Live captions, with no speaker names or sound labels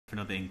for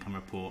another income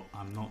report.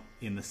 I'm not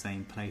in the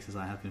same place as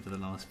I have been for the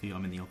last few.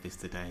 I'm in the office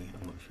today.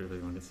 I'm not sure if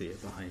everyone can see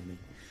it behind me.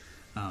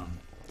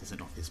 There's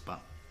an office,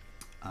 but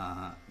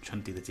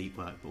trying to do the deep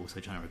work, but also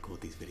trying to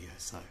record these videos.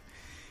 So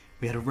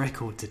we had a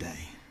record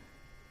today,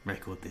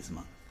 record this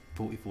month,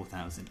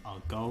 44,000.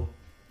 Our goal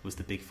was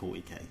the big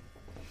 40k.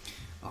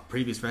 Our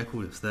previous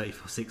record was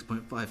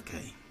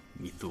 36.5k.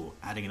 We thought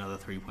adding another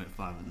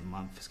 3.5 in a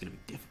month is going to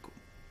be difficult.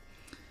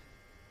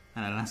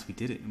 And alas, we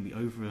did it, and we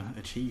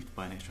overachieved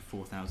by an extra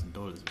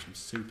 $4,000, which I'm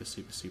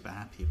super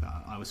happy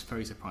about. I was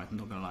very surprised, I'm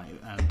not going to lie.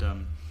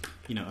 And,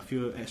 you know, a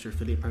few extra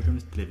affiliate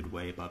programs delivered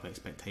way above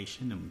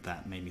expectation, and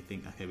that made me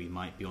think, okay, we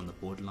might be on the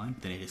borderline.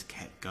 But then it just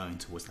kept going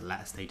towards the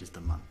latter stages of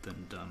the month,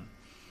 and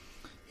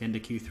the end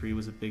of Q3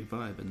 was a big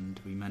vibe, and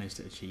we managed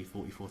to achieve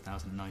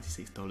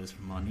 $44,096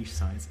 from our niche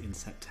sites in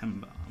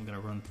September. I'm going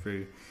to run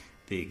through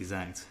the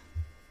exact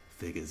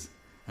figures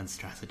and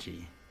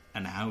strategy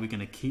and how we're going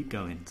to keep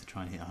going to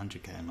try and hit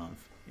 100k a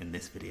month in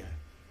this video.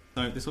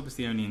 So this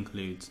obviously only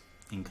includes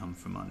income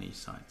from our niche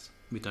sites.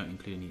 We don't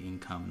include any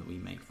income that we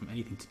make from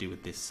anything to do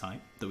with this site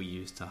that we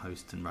use to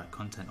host and write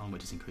content on,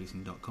 which is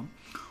increasing.com,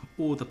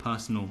 or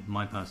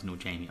my personal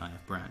Jamie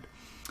IF brand.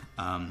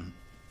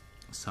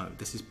 So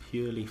this is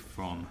purely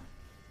from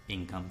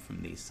income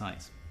from these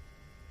sites.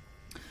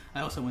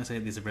 I also want to say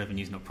these are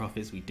revenues, not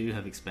profits. We do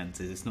have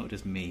expenses. It's not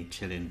just me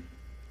chilling,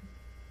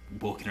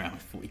 walking around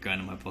with 40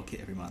 grand in my pocket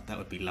every month. That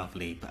would be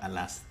lovely, but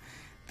alas,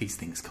 these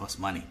things cost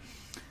money.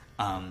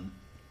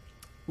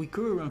 We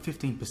grew around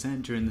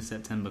 15% during the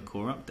September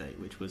core update,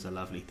 which was a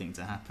lovely thing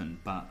to happen,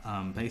 but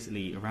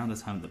basically around the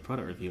time the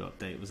product review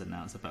update was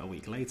announced, about a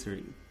week later,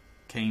 it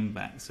came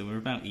back, so we're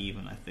about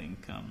even, I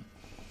think.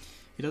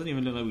 It doesn't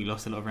even look like we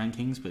lost a lot of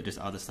rankings, but just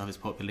other stuff is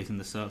populating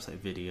the SERPs,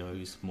 like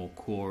videos, more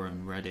core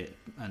and Reddit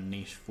and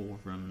niche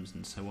forums,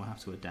 and so we'll have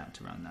to adapt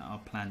around that. Our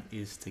plan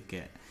is to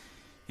get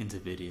into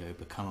video,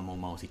 become a more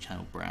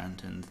multi-channel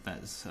brand, and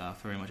that's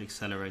very much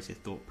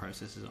accelerated thought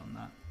processes on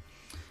that.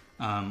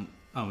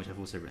 Which I've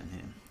also written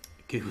here.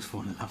 Google's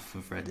fallen in love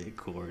with Reddit,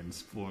 core, and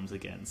forums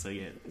again. So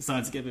yeah, it's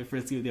starting to get a bit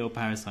frisky with the old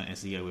parasite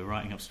SEO. We're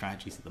writing up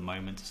strategies at the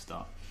moment to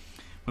start.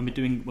 When we're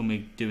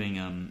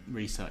doing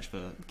research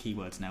for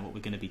keywords now, what we're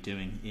going to be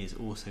doing is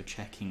also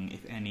checking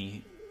if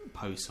any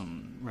posts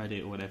on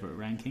Reddit or whatever are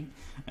ranking,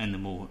 and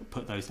then we'll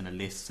put those in a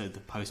list, so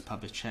the post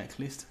publish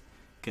checklist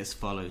gets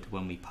followed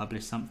when we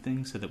publish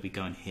something, so that we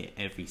go and hit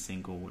every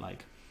single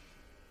like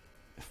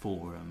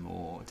forum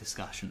or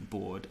discussion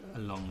board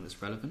along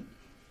that's relevant,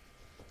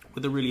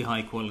 with a really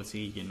high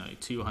quality,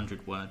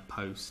 200 word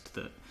post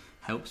that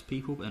helps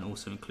people and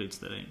also includes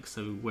the link.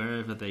 So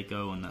wherever they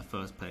go on that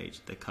first page,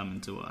 they're coming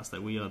to us.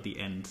 Like, we are the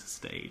end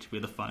stage. We're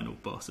the final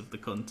boss of the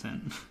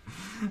content.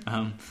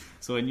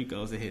 So our new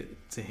goals are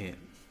to hit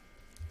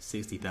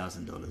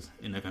 $60,000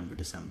 in November,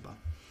 December.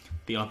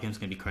 The RPM's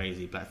going to be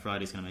crazy. Black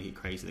Friday's going to make it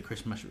crazy. The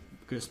Christmas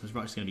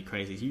rush is going to be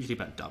crazy. It's usually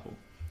about double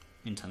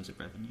in terms of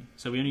revenue.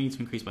 So we only need to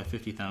increase by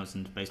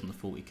 50,000 based on the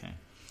 40k.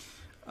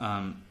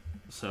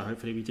 So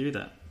hopefully we do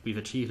that. We've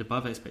achieved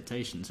above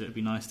expectations, so it'd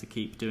be nice to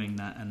keep doing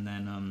that and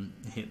then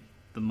hit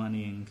the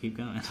money and keep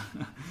going.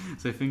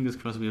 So fingers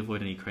crossed we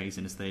avoid any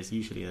craziness. There's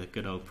usually a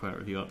good old product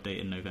review update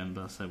in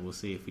November, so we'll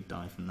see if we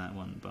die from that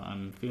one. But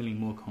I'm feeling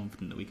more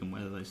confident that we can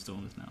weather those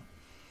storms now.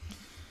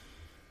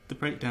 The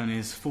breakdown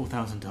is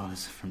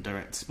 $4,000 from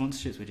direct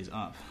sponsorships, which is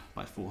up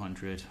by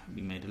 400.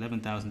 We made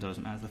 $11,000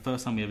 from ads. The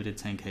first time we ever did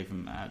 10k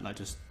from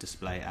just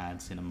display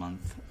ads in a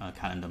month,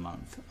 calendar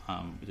month.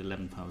 We did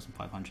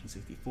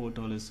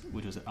 $11,564,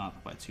 which was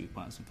up by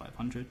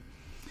 2,500,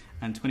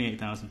 and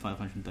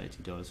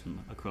 $28,532 from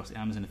across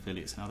Amazon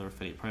affiliates and other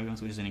affiliate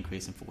programs, which is an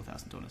increase in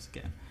 $4,000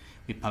 again.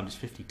 We published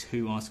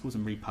 52 articles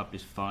and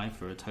republished 5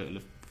 for a total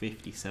of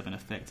 57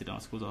 affected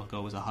articles. Our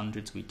goal was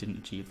 100, so we didn't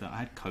achieve that. I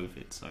had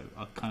COVID, so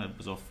I kind of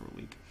was off for a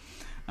week.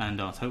 And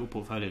our total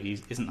portfolio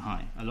views isn't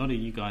high. A lot of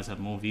you guys have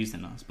more views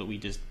than us, but we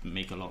just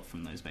make a lot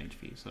from those page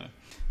views. So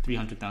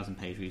 300,000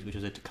 page views, which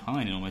was a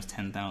decline in almost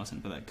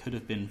 10,000, but that could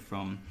have been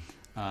from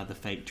the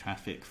fake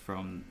traffic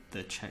from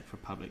the Czech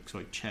Republic,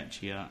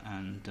 Czechia,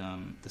 and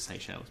the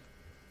Seychelles.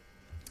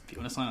 If you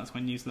want to sign up to my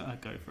newsletter,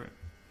 go for it.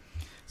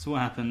 So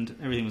what happened?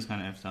 Everything was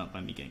kind of effed up by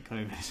me getting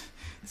COVID.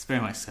 It's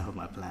very much settled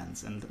my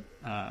plans, and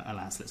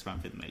alas, let's run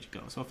through the major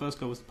goals. So our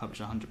first goal was to publish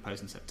 100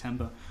 posts in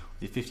September.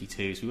 We did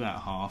 52, so we were at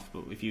half,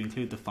 but if you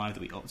include the 5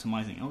 that we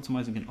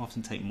optimizing can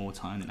often take more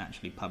time than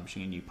actually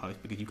publishing a new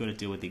post, because you've got to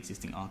deal with the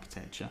existing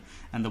architecture,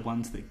 and the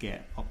ones that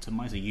get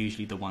optimized are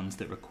usually the ones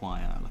that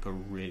require like a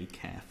really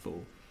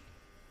careful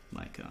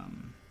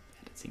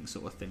editing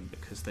sort of thing,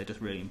 because they're just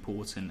really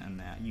important, and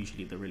they're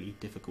usually the really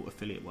difficult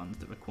affiliate ones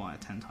that require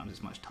 10 times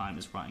as much time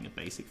as writing a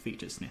basic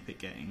feature snippet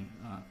getting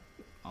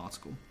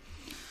article.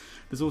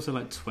 There's also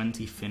like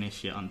 20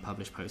 finished yet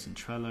unpublished posts in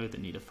Trello that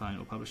need a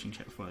final publishing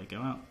check before they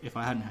go out. If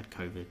I hadn't had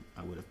COVID,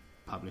 I would have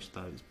published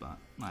those, but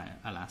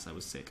alas, I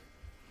was sick.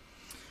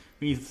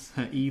 We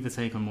either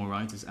take on more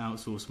writers,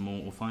 outsource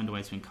more, or find a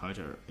way to encourage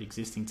our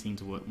existing team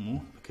to work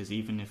more, because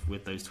even if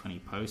with those 20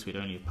 posts we'd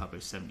only have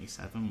published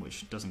 77,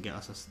 which doesn't get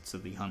us to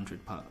the 100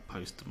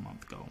 post a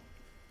month goal.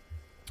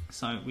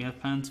 So we have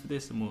plans for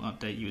this, and we'll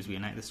update you as we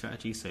enact the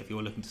strategy. So if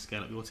you're looking to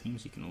scale up your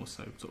teams, you can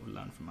also sort of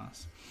learn from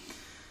us.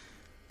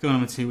 Goal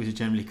number 2 was to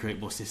generally create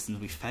more systems.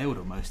 We failed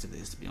on most of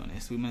this, to be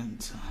honest. We meant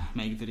to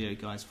make video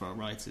guides for our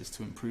writers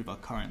to improve our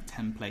current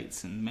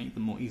templates and make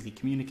them more easily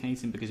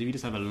communicating, because if you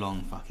just have a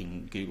long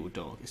fucking Google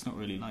Doc, it's not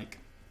really like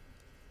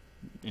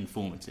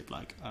informative.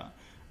 Like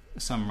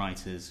some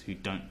writers who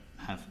don't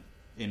have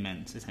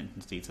immense attention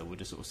to detail will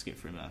just sort of skip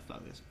through math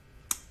like this,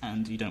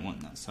 and you don't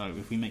want that. So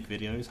if we make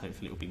videos,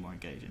 hopefully it will be more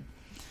engaging.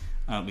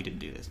 We didn't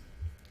do this.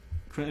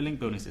 Create a link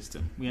building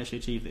system. We actually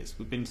achieved this.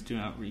 We've been to do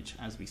outreach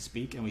as we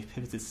speak, and we've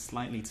pivoted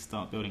slightly to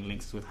start building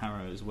links with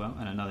Harrow as well,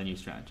 and another new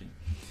strategy.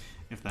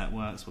 If that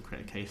works, we'll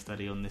create a case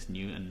study on this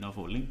new and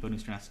novel link building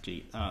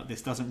strategy.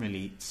 This doesn't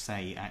really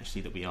say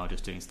actually that we are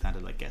just doing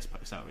standard like guest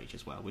post outreach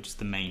as well, which is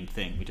the main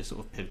thing. We just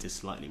sort of pivoted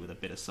slightly with a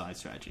bit of side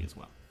strategy as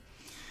well.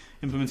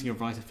 Implementing a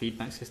writer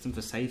feedback system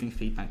for saving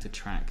feedback to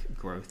track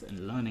growth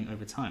and learning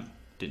over time.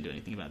 Didn't do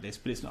anything about this,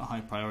 but it's not a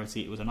high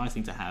priority. It was a nice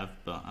thing to have,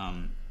 but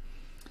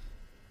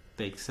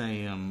they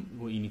say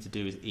what you need to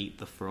do is eat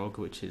the frog,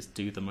 which is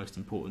do the most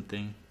important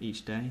thing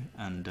each day.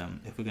 And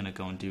if we're going to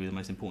go and do the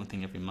most important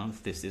thing every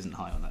month, this isn't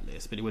high on that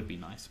list, but it would be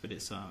nice. But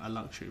it's a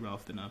luxury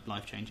rather than a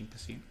life-changing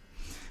pursuit.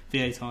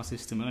 VA task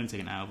system will only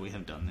take an hour, but we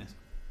haven't done this.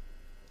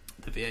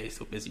 The VA is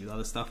still busy with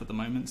other stuff at the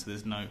moment, so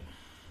there's no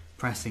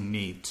pressing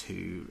need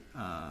to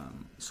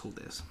sort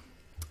this.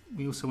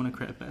 We also want to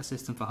create a better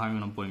system for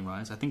hiring and onboarding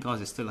writers. I think ours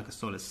is still like a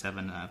solid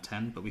 7 out of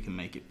 10, but we can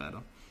make it better.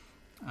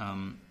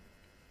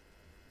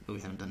 But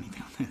we haven't done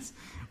anything on this.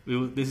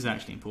 This is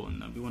actually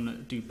important though. We want to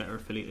do better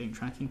affiliate link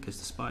tracking, because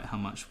despite how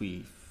much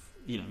we've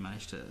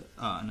managed to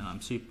earn, and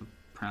I'm super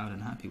proud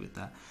and happy with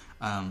that,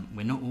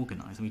 we're not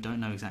organised and we don't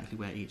know exactly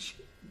where each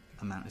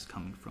amount is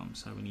coming from.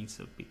 So we need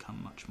to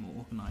become much more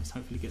organised.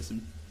 Hopefully get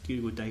some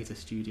Google Data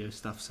Studio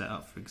stuff set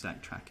up for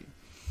exact tracking.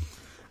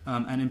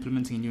 And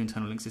implementing a new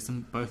internal link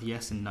system, both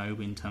yes and no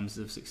in terms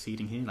of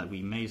succeeding here. Like,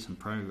 we made some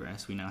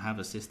progress, we now have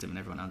a system and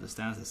everyone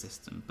understands the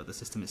system, but the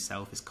system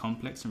itself is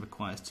complex and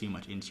requires too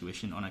much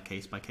intuition on a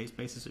case-by-case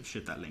basis of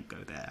should that link go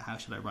there, how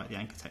should I write the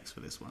anchor text for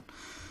this one.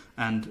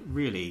 And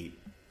really,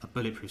 a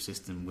bulletproof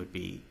system would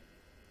be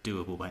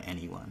doable by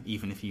anyone,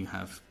 even if you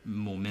have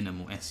more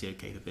minimal SEO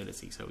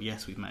capability. So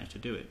yes, we've managed to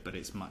do it, but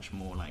it's much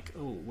more like,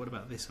 oh, what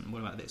about this and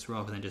what about this,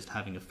 rather than just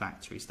having a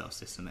factory style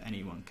system that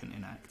anyone can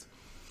enact.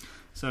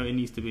 So it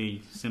needs to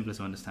be simpler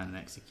to understand and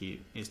execute.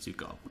 It's too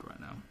garbled right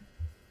now.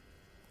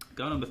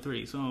 Goal number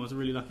 3. So I was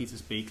really lucky to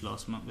speak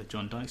last month with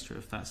John Dykstra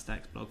of Fat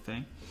Stacks blog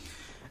fame,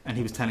 and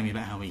he was telling me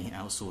about how he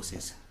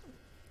outsources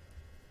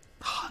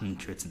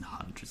hundreds and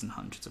hundreds and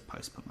hundreds of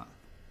posts per month.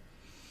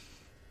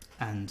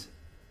 And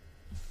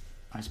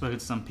I've spoken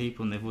to some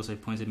people, and they've also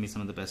pointed me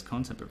some of the best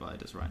content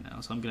providers right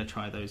now. So I'm going to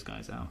try those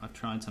guys out. I've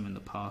tried some in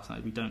the past.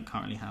 We don't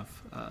currently have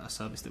a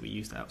service that we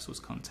use to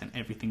outsource content.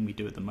 Everything we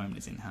do at the moment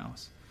is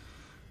in-house.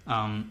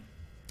 And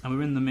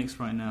we're in the mix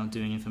right now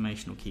doing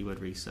informational keyword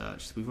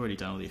research. So we've already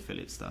done all the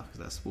affiliate stuff, because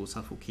that's all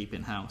stuff we'll keep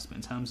in-house. But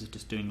in terms of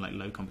just doing like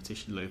low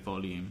competition, low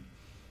volume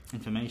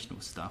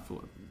informational stuff,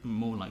 we'll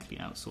more likely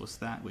outsource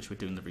that, which we're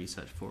doing the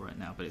research for right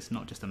now. But it's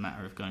not just a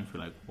matter of going through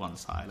like one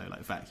silo,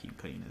 like vacuum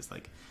cleaners.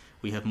 Like,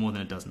 we have more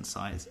than a dozen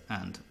sites,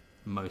 and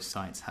most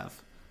sites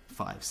have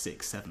 5,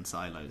 6, 7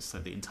 silos, so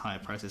the entire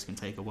process can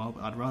take a while.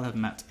 But I'd rather have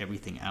mapped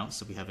everything out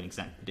so we have an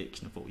exact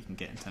prediction of what we can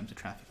get in terms of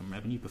traffic and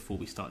revenue before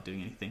we start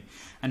doing anything.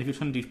 And if you're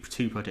trying to do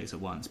 2 projects at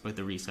once, both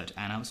the research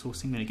and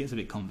outsourcing, then it gets a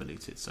bit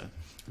convoluted. So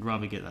I'd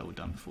rather get that all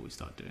done before we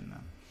start doing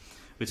that.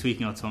 We're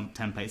tweaking our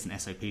templates and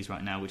SOPs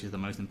right now, which is the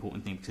most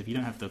important thing, because if you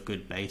don't have the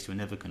good base, you're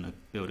never going to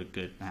build a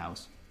good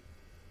house.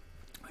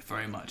 We've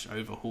very much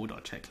overhauled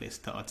our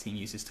checklist that our team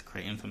uses to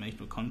create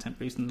informational content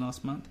briefs in the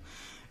last month.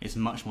 It's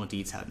much more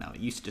detailed now. It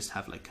used to just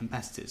have like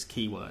competitors,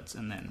 keywords,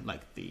 and then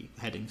like the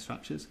heading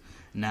structures.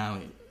 Now,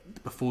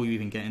 before you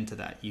even get into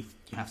that, you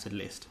have to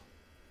list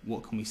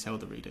what can we sell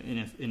the reader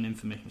in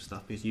informational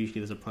stuff, because usually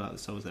there's a product that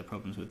solves their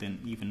problems within,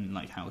 even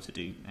like how to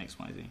do X,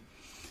 Y, Z.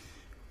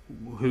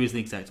 Who is the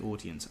exact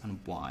audience and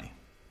why?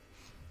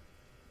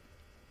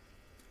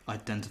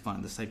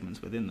 Identifying the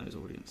segments within those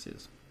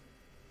audiences.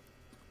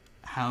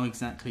 How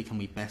exactly can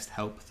we best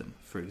help them?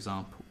 For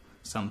example,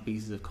 some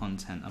pieces of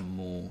content are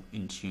more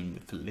in tune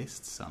with the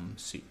lists, some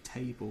suit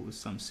tables,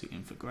 some suit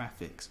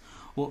infographics.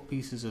 What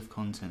pieces of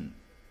content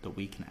that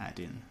we can add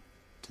in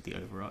to the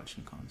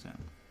overarching content,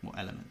 what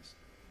elements,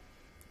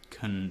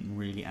 can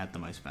really add the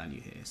most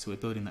value here? So we're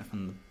building that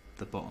from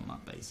the bottom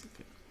up,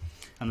 basically.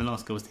 And the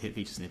last goal was to hit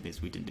feature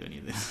snippets. We didn't do any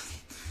of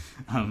this.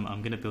 I'm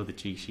going to build a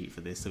G sheet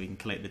for this so we can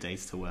collect the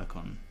data to work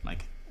on.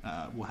 Like,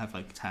 we'll have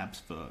like tabs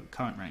for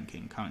current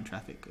ranking, current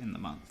traffic in the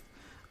month,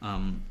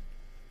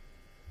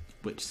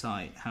 which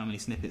site, how many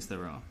snippets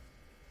there are,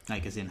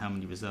 like as in how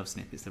many reserved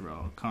snippets there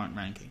are, current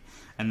ranking,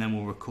 and then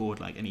we'll record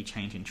like any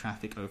change in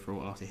traffic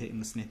overall after hitting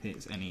the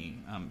snippets, any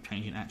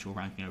change in actual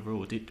ranking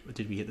overall. Did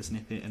we hit the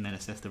snippet, and then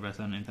assess the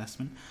return on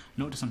investment,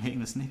 not just on hitting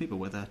the snippet, but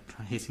whether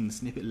hitting the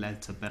snippet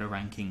led to better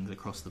rankings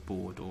across the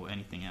board or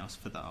anything else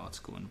for that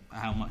article, and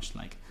how much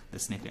like the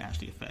snippet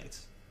actually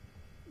affects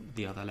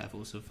the other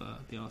levels of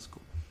the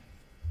article.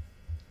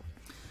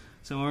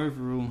 So our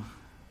overall,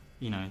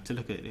 to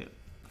look at it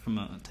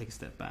take a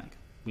step back,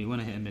 we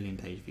want to hit 1 million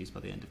page views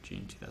by the end of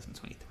June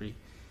 2023,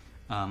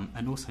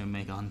 and also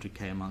make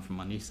 100k a month from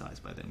our new sites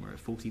by then. We're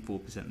at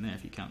 44% there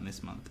if you count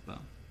this month, but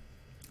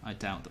I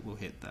doubt that we'll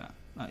hit that.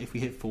 If we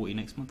hit 40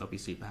 next month, I'll be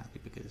super happy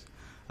because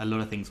a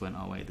lot of things went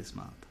our way this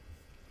month.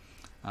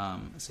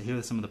 So here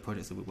are some of the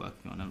projects that we're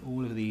working on, and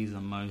all of these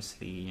are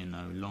mostly,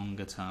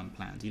 longer term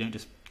plans. You don't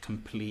just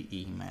complete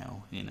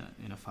email in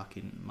a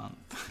fucking month.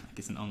 Like,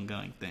 it's an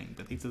ongoing thing.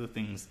 But these are the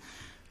things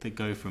that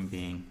go from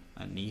being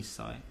a niche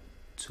site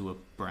to a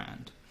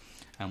brand.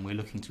 And we're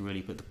looking to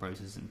really put the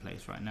processes in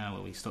place right now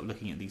where we stop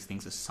looking at these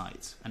things as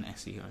sites and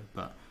SEO,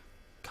 but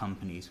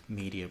companies,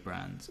 media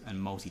brands,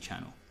 and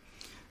multi-channel.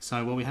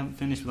 So while we haven't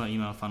finished with our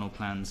email funnel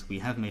plans, we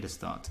have made a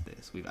start to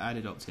this. We've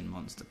added opt-in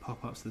monster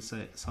pop-ups to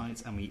the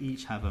sites, and we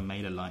each have a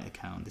MailerLite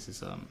account. This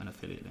is an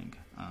affiliate link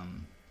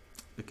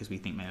because we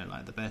think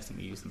MailerLite are the best and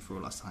we use them for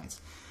all our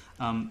sites.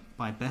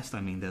 By best,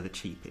 I mean they're the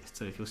cheapest.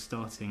 So if you're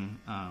starting,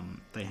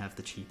 they have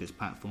the cheapest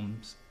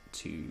platforms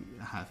to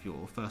have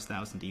your first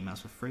 1,000 emails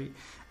for free,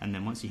 and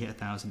then once you hit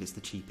 1,000, it's the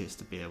cheapest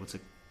to be able to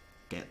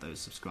get those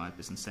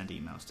subscribers and send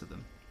emails to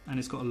them. And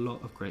it's got a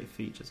lot of great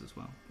features as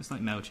well. It's like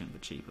MailChimp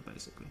but cheaper,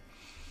 basically.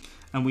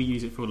 And we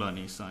use it for all our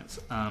new sites,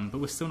 but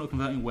we're still not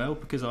converting well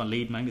because our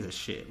lead magnets are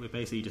shit. We're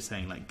basically just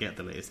saying, like, get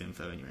the latest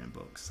info in your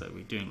inbox. So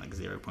we're doing like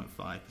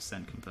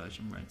 0.5%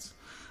 conversion rates,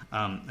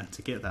 and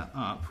to get that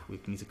up, we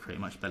need to create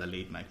much better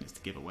lead magnets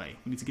to give away.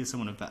 We need to give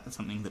someone of that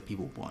something that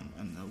people want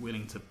and are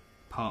willing to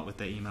part with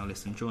their email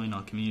list and join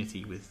our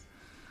community with,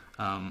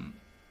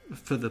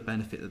 for the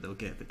benefit that they'll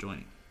get for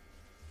joining.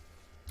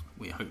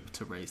 We hope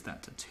to raise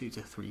that to 2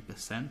 to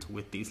 3%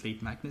 with these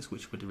lead magnets,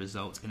 which would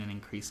result in an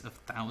increase of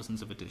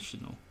thousands of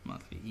additional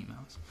monthly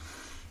emails.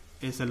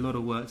 It's a lot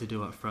of work to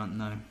do up front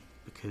though,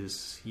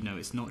 because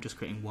it's not just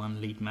creating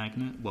one lead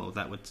magnet. Well,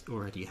 that would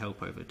already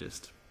help over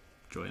just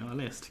join our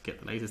list, get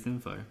the latest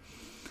info.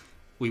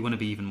 We want to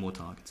be even more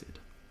targeted.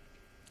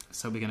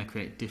 So we're going to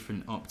create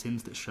different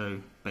opt-ins that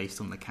show based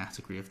on the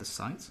category of the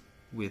site,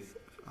 with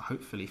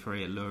hopefully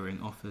very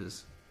alluring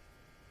offers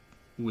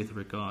with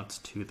regards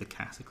to the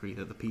category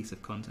that the piece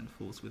of content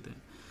falls within,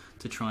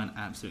 to try and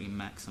absolutely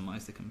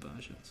maximize the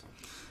conversions.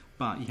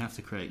 But you have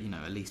to create,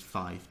 at least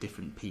 5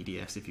 different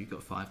PDFs if you've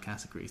got 5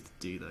 categories to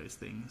do those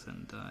things,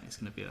 and it's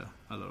going to be a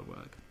lot of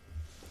work.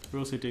 We're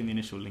also doing the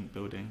initial link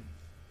building.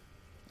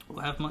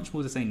 We'll have much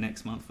more to say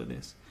next month for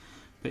this,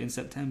 but in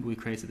September we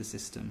created a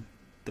system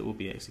that we'll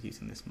be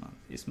executing this month.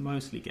 It's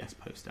mostly guest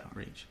post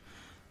outreach.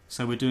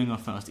 So we're doing our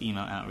first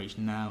email outreach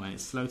now, and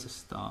it's slow to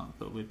start,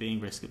 but we're being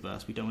risk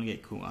averse. We don't want to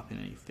get caught up in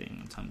anything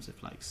in terms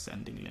of like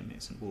sending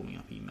limits and warming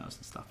up emails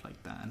and stuff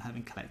like that. And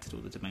having collected all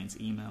the domain's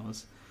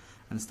emails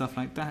and stuff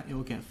like that, it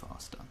will get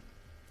faster.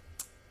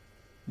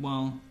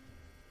 Well,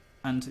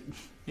 and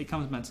it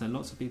comes back to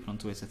lots of people on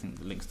Twitter think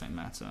that links don't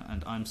matter,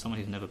 and I'm someone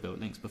who's never built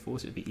links before,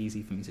 so it'd be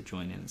easy for me to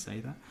join in and say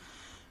that.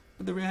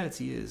 But the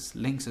reality is,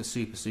 links are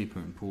super, super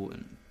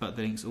important, but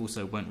the links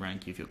also won't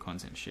rank you if your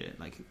content shit.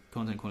 Like,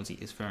 content quality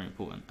is very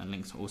important, and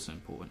links are also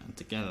important, and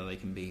together they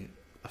can be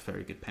a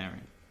very good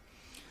pairing.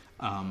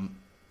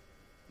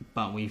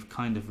 But we've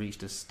kind of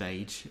reached a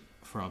stage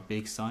for our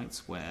big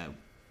sites where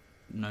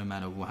no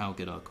matter how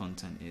good our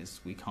content is,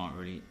 we can't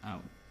really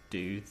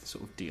outdo the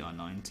sort of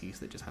DR90s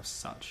that just have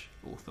such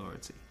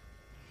authority.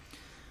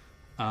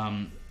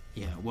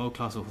 Yeah,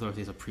 world-class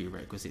authority is a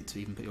prerequisite to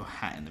even put your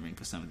hat in the ring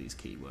for some of these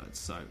keywords,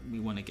 so we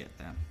want to get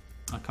there.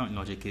 Our current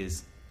logic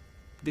is,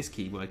 this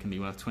keyword can be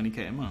worth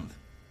 20k a month.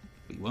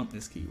 We want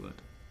this keyword.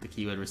 The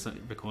keyword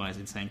requires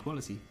insane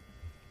quality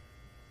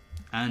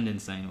and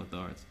insane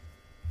authority.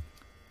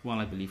 While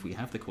I believe we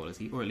have the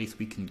quality, or at least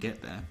we can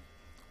get there,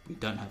 we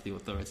don't have the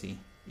authority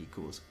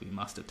equals we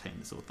must obtain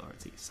this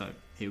authority. So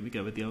here we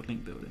go with the old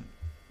link building.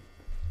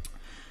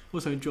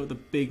 Also, drop the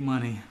big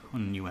money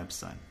on a new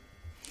website.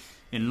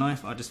 In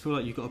life, I just feel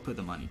like you've got to put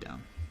the money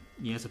down.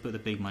 You have to put the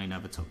big money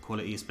down for top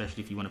quality,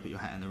 especially if you want to put your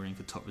hat in the ring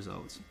for top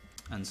results.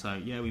 And so,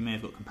 yeah, we may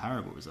have got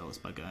comparable results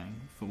by going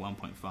for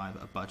 1.5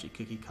 at a budget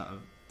cookie cutter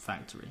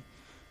factory.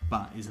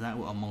 But is that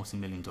what a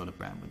multi-million-dollar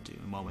brand would do?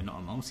 And while we're not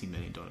a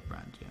multi-million-dollar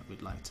brand yet,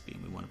 we'd like to be,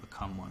 and we want to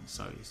become one.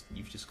 So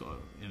you've just got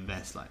to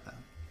invest like that.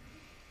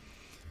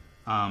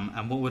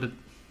 And what would a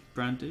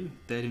brand do?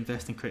 They'd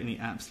invest in creating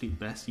the absolute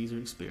best user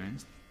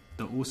experience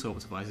that also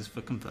optimizes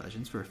for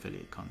conversions for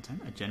affiliate content,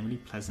 a generally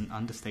pleasant,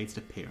 understated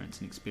appearance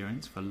and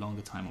experience for a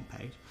longer time on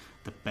page,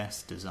 the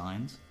best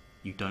designs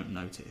you don't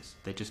notice.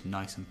 They're just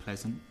nice and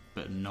pleasant,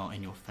 but not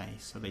in your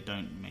face, so they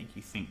don't make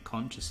you think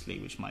consciously,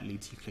 which might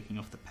lead to you clicking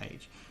off the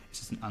page. It's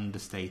just an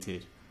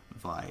understated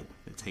vibe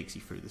that takes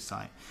you through the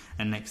site,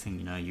 and next thing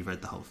you know, you've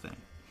read the whole thing.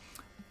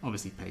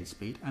 Obviously page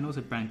speed, and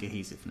also brand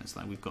cohesiveness.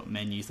 Like, we've got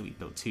menus that we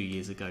built 2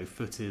 years ago,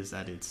 footers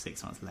added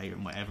 6 months later,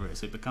 and whatever it is,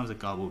 so it becomes a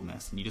garbled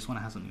mess, and you just want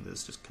to have something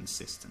that's just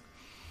consistent.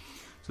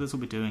 So that's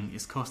what we're doing.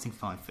 It's costing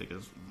 5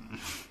 figures.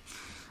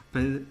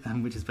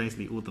 which is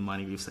basically all the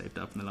money we've saved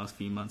up in the last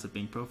few months of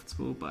being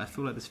profitable. But I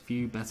feel like there's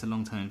few better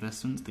long-term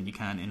investments than you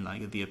can in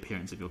like the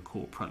appearance of your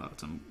core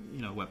product. And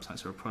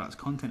websites are a product,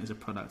 content is a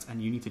product,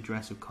 and you need to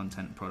dress your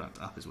content and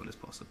product up as well as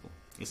possible.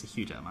 It's a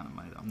huge amount of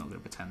money. I'm not going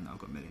to pretend that I've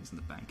got millions in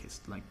the bank. It's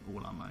like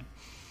all our money.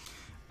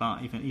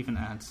 But even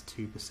adds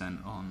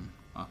 2% on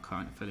our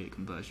current affiliate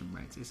conversion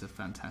rate is a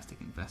fantastic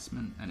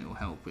investment, and it will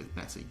help with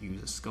better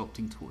user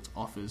sculpting towards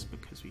offers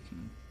because we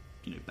can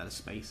better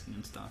spacing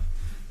and stuff.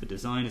 The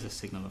design is a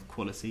signal of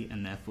quality,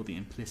 and therefore the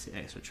implicit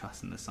extra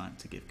trust in the site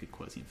to give good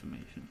quality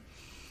information.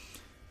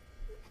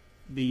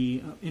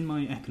 In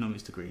my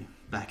economics degree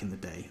back in the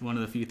day, one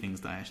of the few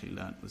things that I actually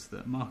learned was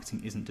that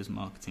marketing isn't just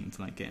marketing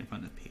to like get in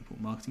front of people.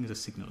 Marketing is a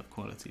signal of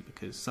quality,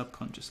 because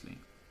subconsciously,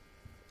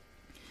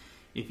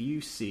 if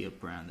you see a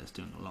brand that's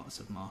doing lots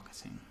of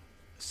marketing,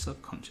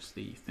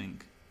 subconsciously you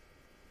think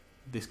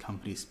this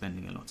company is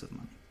spending a lot of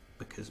money,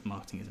 because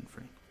marketing isn't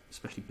free,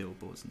 especially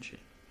billboards and shit.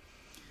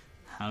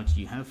 How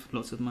do you have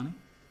lots of money?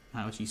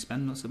 How do you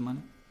spend lots of money?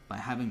 By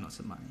having lots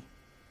of money.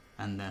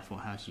 And therefore,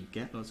 how do you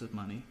get lots of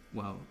money?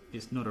 Well,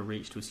 it's not a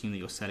reach to assume that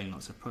you're selling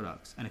lots of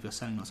products. And if you're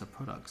selling lots of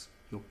products,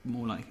 you're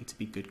more likely to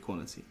be good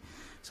quality.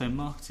 So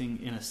marketing,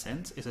 in a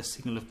sense, is a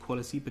signal of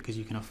quality because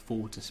you can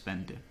afford to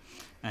spend it.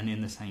 And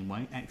in the same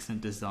way,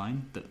 excellent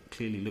design that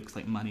clearly looks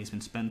like money has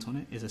been spent on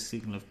it is a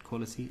signal of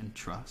quality and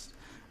trust.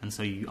 And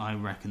so I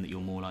reckon that you're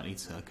more likely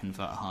to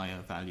convert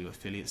higher value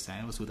affiliate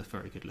sales with a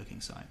very good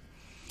looking site.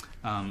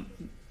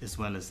 As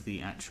well as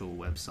the actual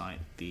website,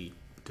 the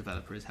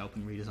developer is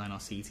helping redesign our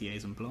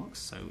CTAs and blocks,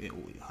 so it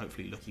will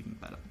hopefully look even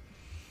better.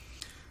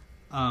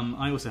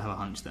 I also have a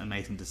hunch that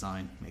amazing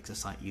design makes a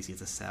site easier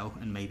to sell,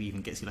 and maybe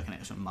even gets you like an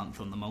extra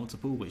month on the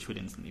multiple, which would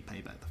instantly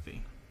pay back the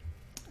fee.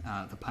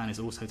 The plan is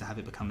also to have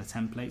it become a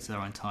template, so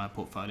our entire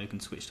portfolio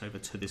can switch over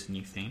to this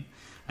new theme,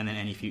 and then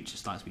any future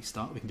sites we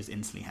start, we can just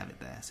instantly have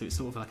it there. So it's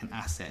sort of like an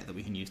asset that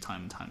we can use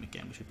time and time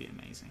again, which would be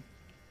amazing.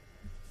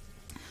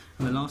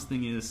 And the last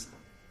thing is,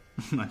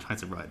 I tried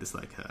to write this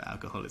like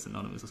Alcoholics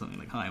Anonymous or something,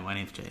 like, hi, my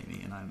name's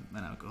Jamie and I'm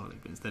an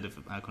alcoholic, but instead of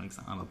Alcoholics,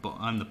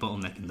 I'm the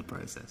bottleneck in the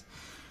process.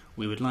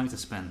 We would like to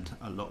spend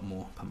a lot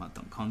more per month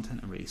on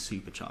content and really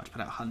supercharge,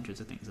 put out hundreds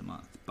of things a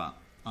month, but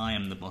I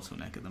am the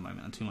bottleneck at the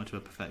moment. I'm too much of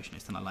a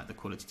perfectionist, and I like the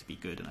quality to be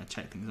good, and I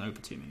check things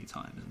over too many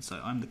times, and so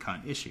I'm the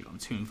current issue. I'm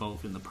too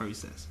involved in the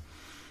process,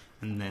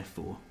 and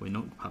therefore we're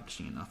not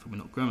publishing enough and we're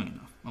not growing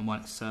enough. And while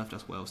it's served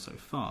us well so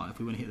far, if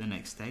we want to hit the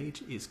next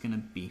stage, it's going to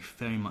be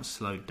very much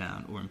slowed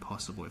down or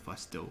impossible if I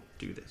still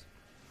do this.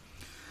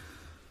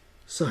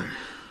 So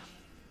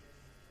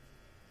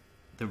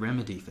the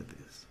remedy for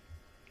this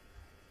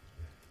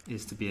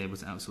is to be able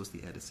to outsource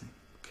the editing,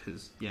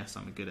 because yes,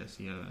 I'm a good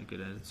SEO, a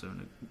good editor,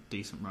 and a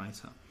decent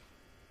writer.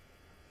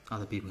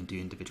 Other people can do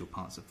individual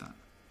parts of that.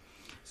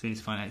 So we need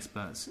to find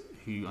experts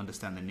who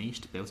understand the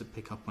niche to be able to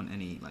pick up on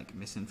any like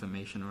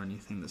misinformation or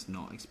anything that's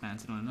not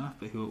expanded on enough,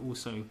 but who are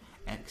also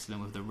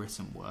excellent with the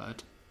written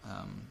word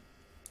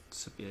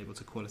to be able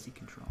to quality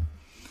control.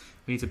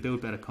 We need to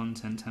build better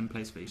content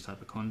templates for each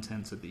type of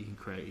content so that you can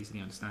create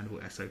easily understandable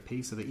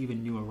SOPs so that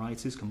even newer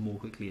writers can more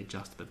quickly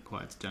adjust to the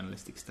required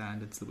journalistic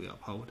standards that we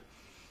uphold,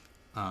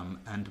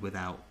 and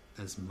without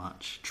as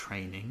much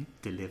training,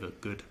 deliver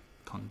good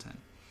content.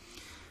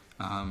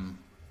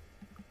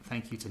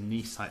 Thank you to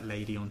Niche Site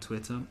Lady on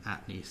Twitter,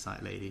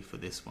 @NicheSiteLady, for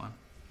this one.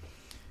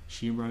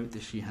 She wrote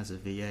that she has a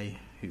VA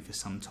who for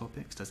some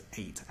topics does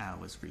 8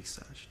 hours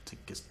research to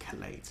just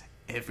collate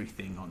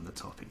everything on the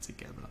topic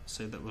together,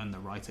 so that when the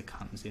writer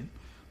comes in,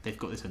 they've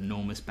got this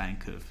enormous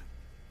bank of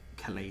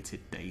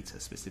collated data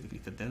specifically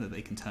for them that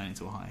they can turn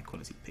into a higher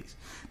quality piece.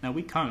 Now,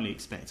 we currently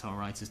expect our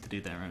writers to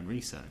do their own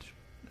research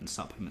and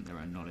supplement their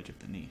own knowledge of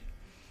the niche,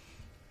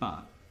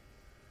 but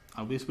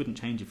this wouldn't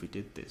change if we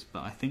did this,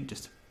 but I think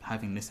just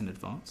having this in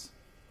advance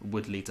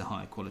would lead to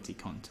higher quality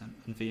content,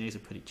 and VAs are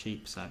pretty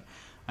cheap, so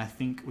I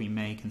think we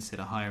may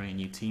consider hiring a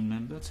new team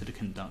member to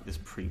conduct this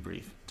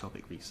pre-brief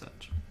topic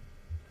research.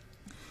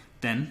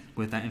 Then,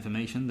 with that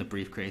information, the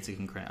brief creator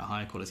can create a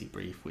higher quality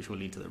brief, which will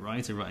lead to the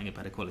writer writing a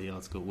better quality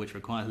article, which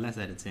requires less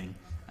editing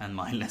and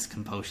less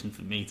compulsion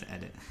for me to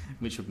edit,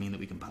 which would mean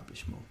that we can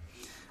publish more.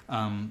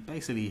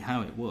 Basically,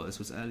 how it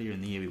was earlier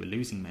in the year we were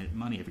losing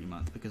money every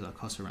month because our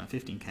costs were around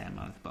 15k a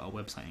month, but our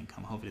website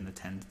income hovered in the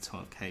 10 to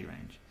 12k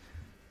range.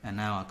 And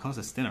now our costs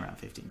are still around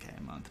 15k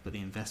a month, but the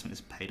investment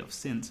has paid off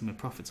since and we're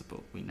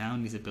profitable. We now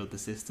need to build the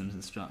systems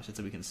and structure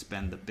so we can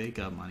spend the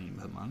bigger money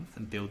per month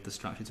and build the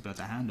structure to be able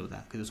to handle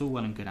that, because it's all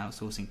well and good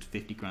outsourcing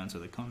 50 grand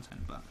worth of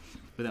content, but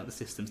without the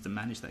systems to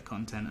manage that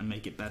content and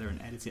make it better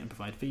and edit it and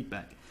provide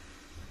feedback,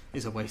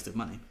 it's a waste of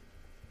money.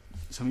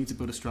 So we need to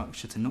build a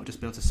structure to not just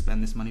be able to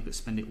spend this money, but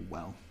spend it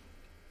well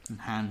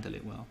and handle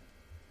it well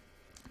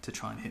to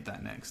try and hit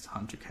that next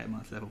 100k a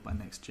month level by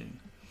next June.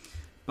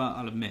 But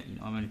I'll admit,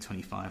 I'm only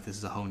 25, this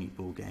is a whole new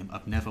ball game.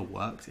 I've never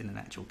worked in an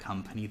actual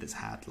company that's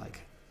had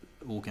like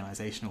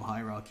organizational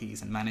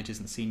hierarchies and managers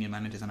and senior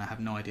managers, and I have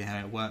no idea how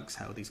it works,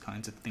 how these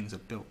kinds of things are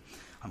built.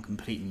 I'm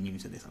completely new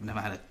to this. I've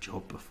never had a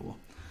job before.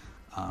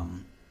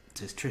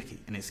 So it's tricky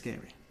and it's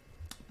scary.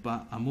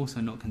 But I'm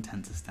also not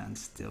content to stand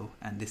still,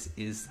 and this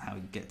is how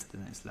you get to the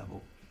next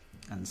level.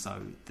 And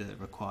so the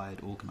required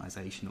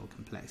organisational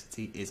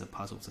complexity is a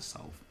puzzle to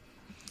solve.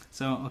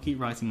 So I'll keep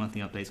writing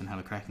monthly updates on how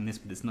we're cracking this,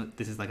 but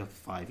this is like a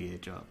 5-year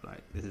job.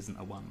 Like, this isn't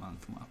a 1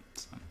 month one,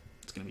 so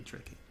it's going to be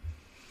tricky.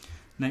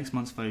 Next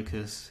month's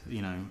focus,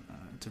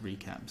 to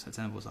recap,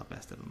 September was our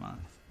best ever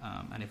month,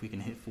 and if we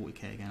can hit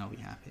 40k again, I'll be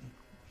happy.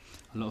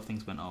 A lot of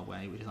things went our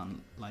way, which is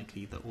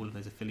unlikely that all of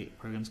those affiliate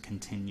programs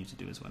continue to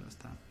do as well as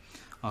that.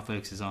 Our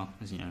focuses are,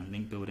 as you know,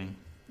 link building,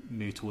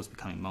 move towards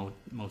becoming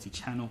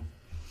multi-channel,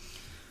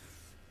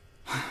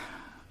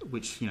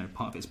 which,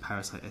 part of it is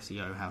parasite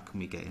SEO. How can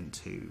we get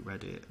into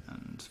Reddit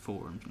and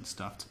forums and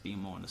stuff to be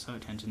more on the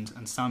search engines?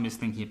 And some is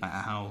thinking about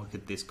how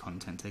could this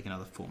content take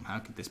another form? How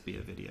could this be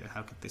a video?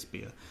 How could this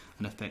be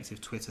an effective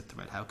Twitter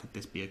thread? How could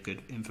this be a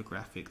good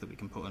infographic that we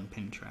can put on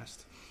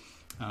Pinterest?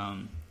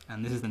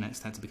 And this is the next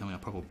step to becoming a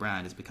proper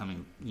brand, is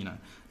becoming,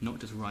 not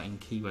just writing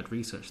keyword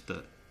research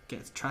that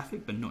gets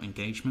traffic but not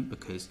engagement,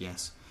 because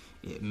yes,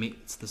 it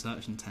meets the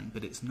search intent,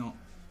 but it's not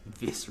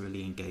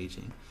viscerally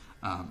engaging.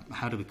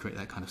 How do we create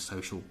that kind of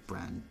social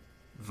brand,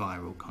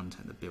 viral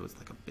content that builds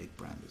like a big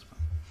brand as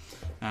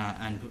well?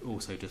 And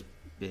also just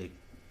big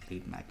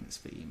lead magnets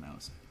for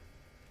emails.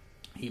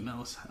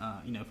 Emails,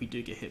 if we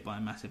do get hit by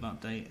a massive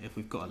update, if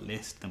we've got a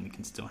list, then we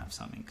can still have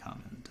some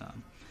income,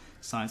 and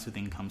sites with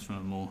incomes from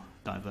a more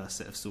diverse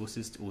set of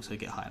sources to also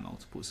get higher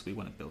multiples. So we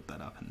want to build that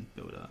up and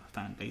build a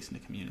fan base in the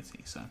community.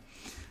 So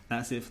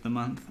that's it for the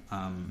month.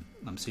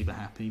 I'm super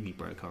happy. We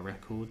broke our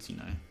records.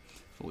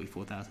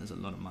 44,000 is a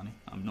lot of money.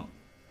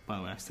 By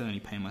the way, I still only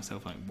pay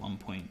myself like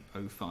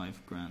 1.05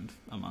 grand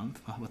a month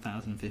for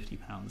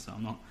 £1,050. So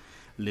I'm not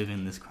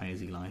living this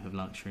crazy life of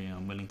luxury.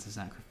 I'm willing to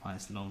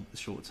sacrifice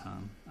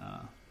short-term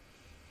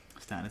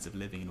standards of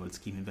living in order to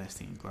keep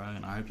investing and growing.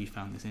 And I hope you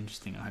found this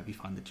interesting. I hope you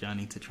find the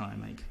journey to try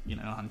and make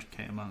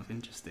 100k a month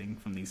interesting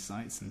from these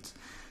sites, and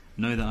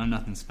know that I'm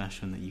nothing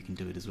special and that you can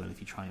do it as well if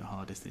you try your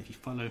hardest. And if you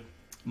follow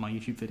my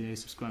YouTube videos,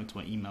 subscribe to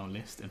my email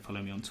list, and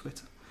follow me on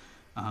Twitter.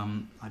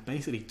 I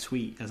basically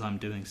tweet as I'm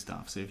doing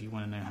stuff, so if you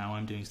want to know how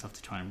I'm doing stuff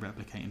to try and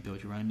replicate and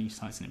build your own niche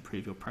sites and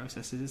improve your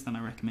processes, then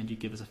I recommend you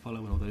give us a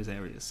follow in all those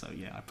areas. So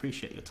yeah, I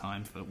appreciate your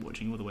time for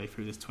watching all the way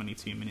through this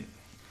 22-minute,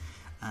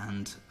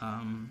 and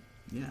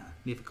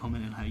leave a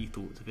comment on how you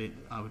thought of it.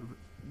 I would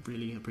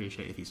really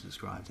appreciate if you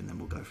subscribed, and then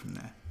we'll go from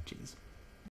there. Cheers.